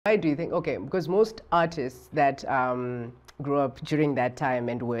Why do you think, okay, because most artists that grew up during that time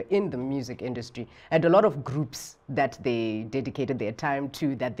and were in the music industry had a lot of groups that they dedicated their time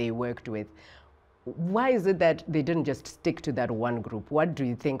to, that they worked with. Why is it that they didn't just stick to that one group? What do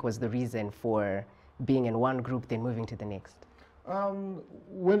you think was the reason for being in one group then moving to the next?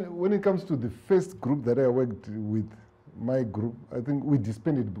 When it comes to the first group that I worked with, my group, I think we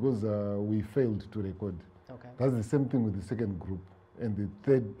disbanded because we failed to record. Okay. That's the same thing with the second group. And the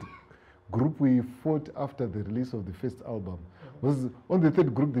third group we fought after the release of the first album. Was on the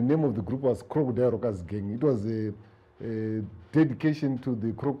third group, the name of the group was Crocodile Rockers Gang. It was a dedication to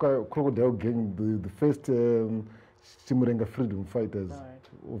the Crocodile Gang, the first Chimurenga freedom fighters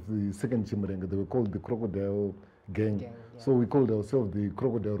of the second Chimurenga. They were called the Crocodile Gang. So we called ourselves the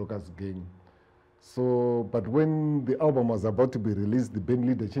Crocodile Rockers Gang. So, but when the album was about to be released, the band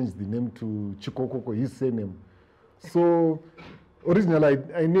leader changed the name to Chikokoko, his surname. So, originally,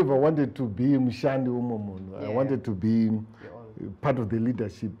 I never wanted to be Mshandi Umomono. I wanted to be part of the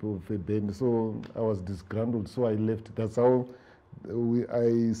leadership of a band. So I was disgruntled, so I left. That's how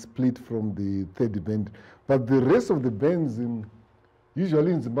I split from the third band. But the rest of the bands,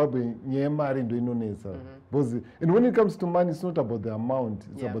 usually in Zimbabwe, and when it comes to money, it's not about the amount,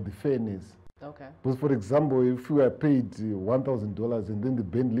 it's about the fairness. Okay. Because, for example, if we are paid $1,000 and then the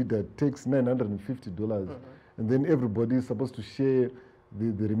band leader takes $950, and then everybody is supposed to share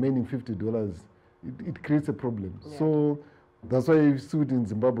the remaining $50, it creates a problem. So that's why you see it in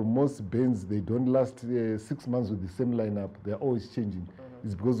Zimbabwe. Most bands, they don't last 6 months with the same lineup. They're always changing.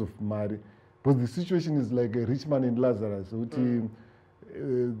 It's because of money. But the situation is like a rich man in Lazarus.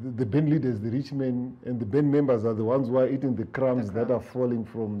 The band leader is the rich man, and the band members are the ones who are eating the crumbs that are falling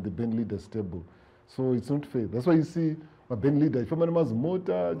from the band leader's table. So it's not fair. That's why you see my band leader, if I'm a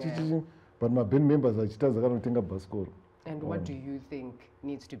motor, but my band members are baskoro. And what do you think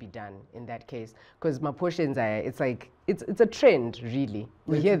needs to be done in that case? Because my portions are, it's like, it's a trend, really.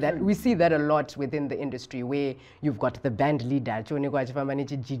 We hear that, we see that a lot within the industry, where you've got the band leader,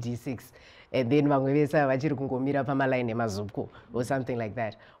 GD6, and then or something like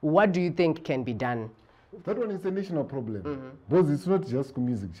that. What do you think can be done? That one is a national problem. Because it's not just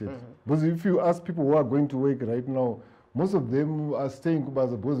music. Because if you ask people who are going to work right now, most of them are staying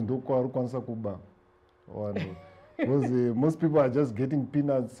because most people are just getting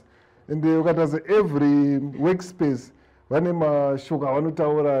peanuts. And every workspace,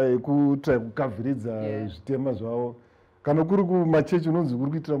 kana kuri kumachechi unonzi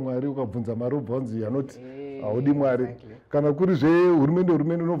uri kuitira mwari ukabvunza mari ubva unzi anoti haudi mwari. Kana kuri zvehurumende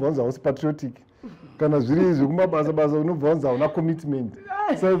unobva unzi hausi patriotic. Kana zviri zvekumabasa unobva unzi hauna commitment.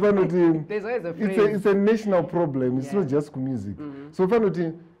 So it's a national problem. It's not just music. So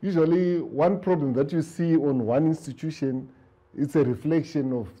usually one problem that you see on one institution, it's a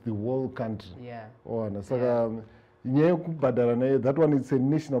reflection of the whole country. That one is a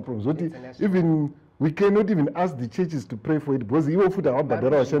national problem. So even we cannot even ask the churches to pray for it because even food our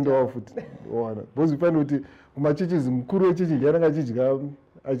badara washando our food. Because we find that my churches mkuru wechechi yaranga chichika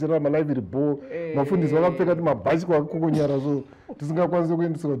achira malive ribo mafundisi vakapfeka kuti mabhachi kwakukonyara so tisingakwanisi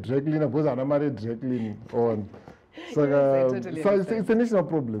kuendesa dry cleaner because ana mari dry cleaning on. So it's a national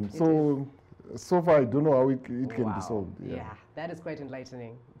problem. So far I don't know how it can be solved. Yeah, that is quite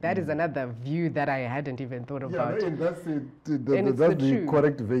enlightening. That is another view that I hadn't even thought about. And that's the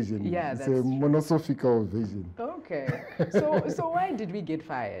correct version. Yeah, it's a monosophical version. Okay. So why did we get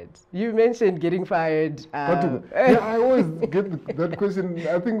fired? You mentioned getting fired. I always get that question.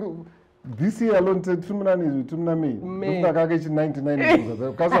 I think this year alone, May 99,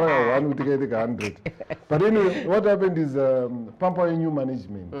 but anyway, what happened is Pampa a new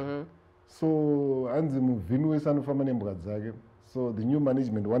management. So so the new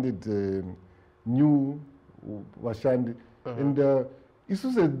management wanted new Washandi, and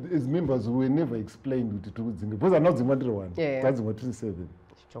his members were never explained to because I'm not the matter one. That's what 37.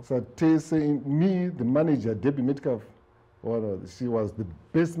 So saying me, the manager, Debbie Metcalf, she was the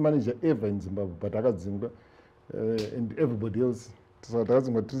best manager ever in Zimbabwe, but I got Zimbabwe and everybody else. So that's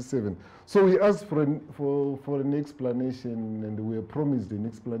what 37. So we asked for an explanation, and we were promised an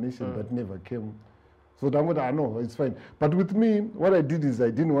explanation that never came. So that's what I know. It's fine. But with me, what I did is I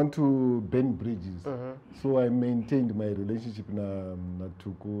didn't want to burn bridges. So I maintained my relationship na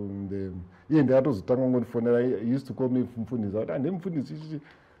Tuku. And that was I used to call me Mfundis. And then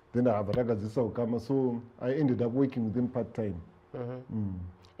then I have so I ended up working with them part-time.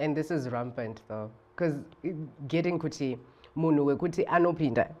 And this is rampant though, because getting kuti munhu wekuti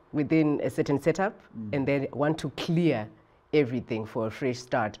anopinda within a certain setup and then want to clear everything for a fresh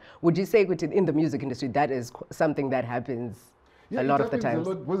start. Would you say in the music industry that is something that happens a lot of the times.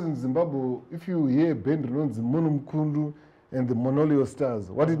 Because in Zimbabwe, if you hear a band known as Mukundu and the Monolio Stars,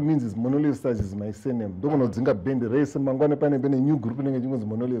 what it means is Monolio Stars is my surname. Don't know zinga band race mangwana pane bene new group nenge chingonzi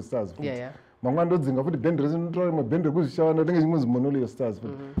Monolio Stars. Yeah. Mangwana ndo zinga futhi band race nto ma band kuzishawana nenge chingonzi Monolio Stars.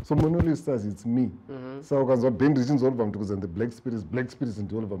 So Monolio Stars it's me. So kanzwa band richinzi Oliver Mtukudzi and the Black Spirits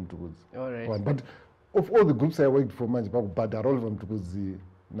and Oliver Mtukudzi. All right. But of all the groups I worked for manje but Oliver Mtukudzi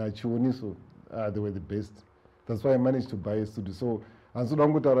na Chioniso they were the best. That's why I managed to buy a studio. So and so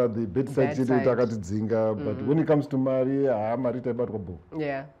don't go to the bedside but when it comes to Mari, Mari taibatwa bo.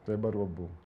 Yeah. Taibatwa bo.